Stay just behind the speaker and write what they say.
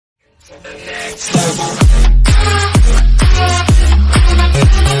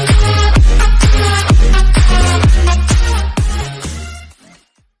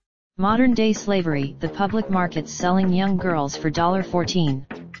Modern-day slavery, the public markets selling young girls for $14.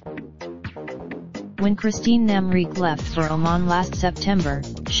 When Christine Namrique left for Oman last September,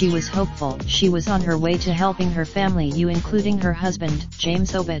 she was hopeful. She was on her way to helping her family, including her husband,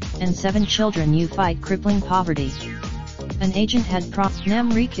 James Obed, and 7 children, fight crippling poverty. An agent had promised.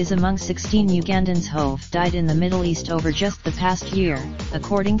 Namrique is among 16 Ugandans who died in the Middle East over just the past year,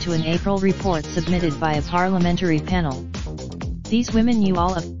 according to an April report submitted by a parliamentary panel. These women,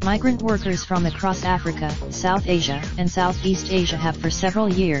 all of migrant workers from across Africa, South Asia, and Southeast Asia, have for several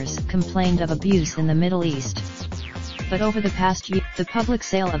years complained of abuse in the Middle East. But over the past year, the public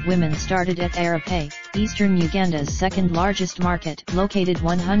sale of women started at Arape, eastern Uganda's second largest market, located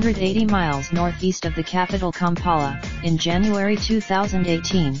 180 miles northeast of the capital Kampala, in January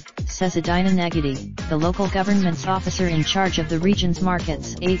 2018, says Adina Nagidi, the local government's officer in charge of the region's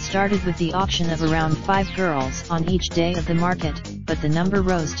markets. It started with the auction of around 5 girls on each day of the market, but the number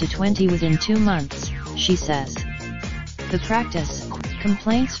rose to 20 within 2 months, she says. The practice,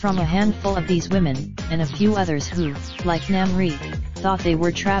 complaints from a handful of these women, and a few others who, like Namrique, thought they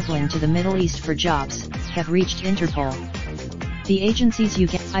were traveling to the Middle East for jobs, have reached Interpol. The agency's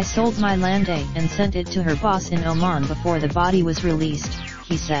I sold my land and sent it to her boss in Oman before the body was released,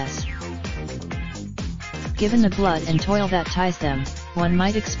 he says. Given the blood and toil that ties them, one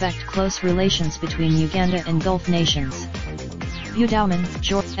might expect close relations between Uganda and Gulf nations. Budauman,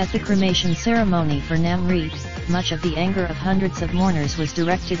 George. At the cremation ceremony for Namrique, much of the anger of hundreds of mourners was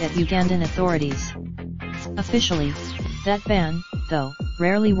directed at Ugandan authorities. Officially, that ban, though,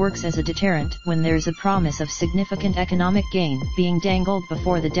 rarely works as a deterrent when there's a promise of significant economic gain being dangled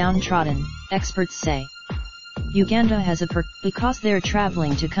before the downtrodden, experts say. Uganda has a because they're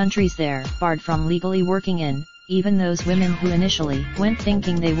traveling to countries they're barred from legally working in. Even those women who initially went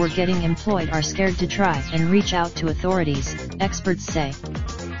thinking they were getting employed are scared to try and reach out to authorities, experts say.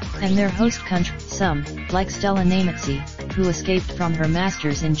 And their host country, some, like Stella Nametsi, who escaped from her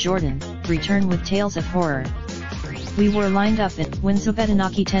masters in Jordan, return with tales of horror. We were lined up when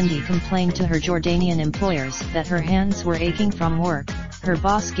Zubedanaki Tendi complained to her Jordanian employers that her hands were aching from work. Her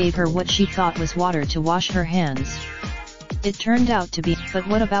boss gave her what she thought was water to wash her hands. It turned out to be, but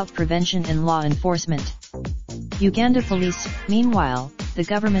what about prevention and law enforcement? Uganda police, meanwhile, the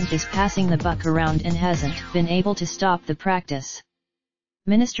government is passing the buck around and hasn't been able to stop the practice.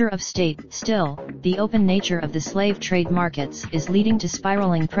 Minister of State, still, the open nature of the slave trade markets is leading to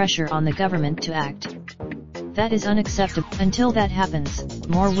spiraling pressure on the government to act. That is unacceptable. Until that happens,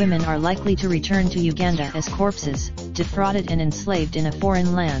 more women are likely to return to Uganda as corpses, defrauded and enslaved in a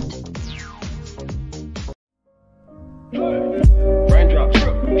foreign land. Raindrop,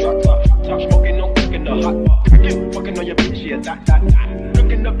 truck top smoking, no cooking the hot pot. Fucking on your bitch, yeah, that.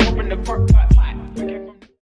 Looking up, open the park.